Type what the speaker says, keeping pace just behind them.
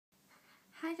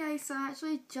Hi guys, so I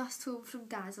actually just home from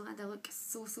Dazzle and I look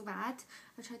so bad.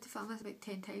 I tried to film this about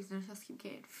 10 times and I just keep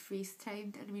getting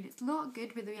FaceTimed, and I mean it's not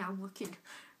good with the way I'm looking.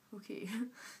 Okay,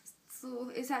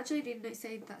 so it's actually raining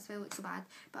outside, that's why I look so bad.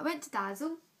 But I went to Dazzle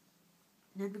and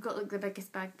then we got like the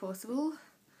biggest bag possible.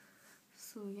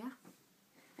 So yeah.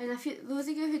 And if you, those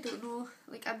of you who don't know,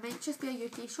 like it might just be a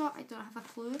UK shop, I don't have a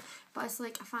clue, but it's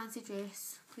like a fancy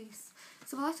dress place.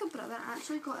 So my little brother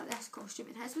actually got this costume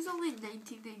and his was only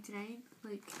 $19.99,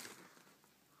 like,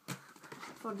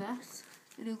 for this,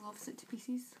 and he loves it to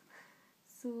pieces.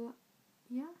 So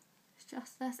yeah, it's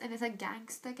just this, and it's a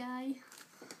gangster guy,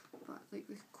 but like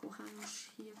with cohans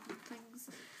here and things.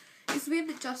 He's wearing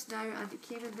it just now and it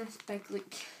came in this big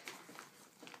like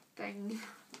thing,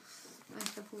 I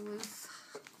suppose.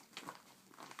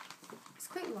 It's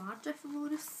quite large if I'm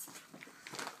honest,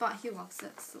 but he loves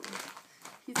it, so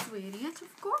he's wearing it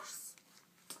of course.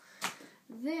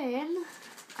 Then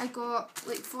I got,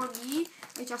 like for me,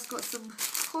 I just got some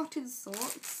cotton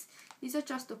socks. These are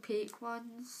just opaque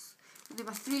ones and they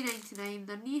were $3.99.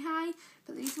 They're knee high,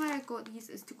 but the reason why I got these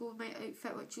is to go with my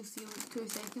outfit, which you'll see in like 2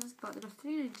 seconds, but they're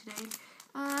 $3.99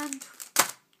 and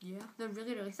yeah, they're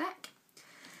really thick.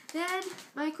 Then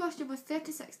my costume was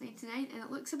 $36.99 and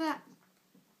it looks a bit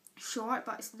short,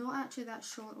 but it's not actually that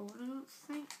short on, I don't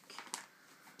think.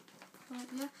 But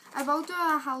yeah, I will do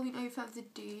a Halloween outfit of the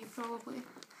day probably,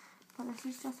 but this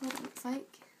is just what it looks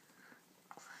like.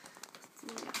 So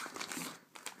yeah,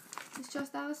 it's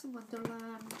just Alice in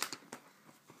Wonderland.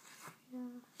 Yeah,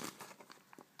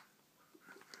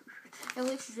 it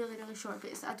looks really short,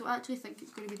 but I don't actually think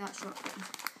it's going to be that short. But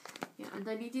yeah, and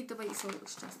I needed the white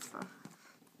socks just for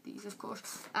these of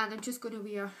course, and I'm just going to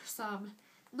wear some,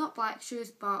 not black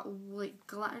shoes, but like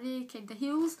glittery kind of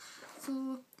heels,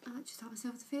 so I just have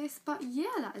myself the face. But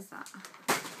yeah, that is that.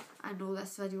 I know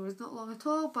this video is not long at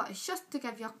all, but it's just to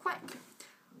give you a quick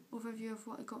overview of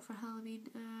what I got for Halloween,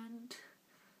 and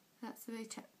that's about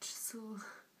it. So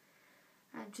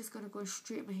I'm just going to go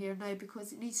straighten my hair now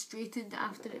because it needs straightened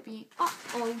after it being up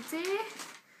all day.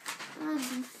 And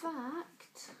in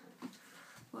fact,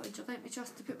 what would you like me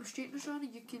just to put my straighteners on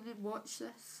and you can watch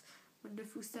this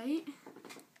wonderful sight?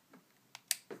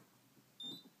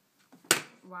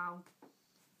 Wow.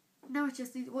 Now I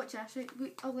just need to watch this. Right,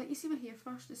 wait, I'll let you see my hair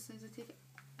first as soon as I take it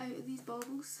out of these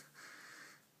baubles.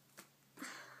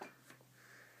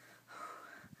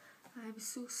 I'm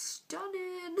so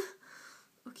stunning.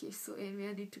 Okay, so anyway,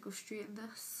 I need to go straighten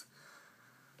this.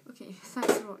 Okay,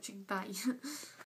 thanks for watching. Bye.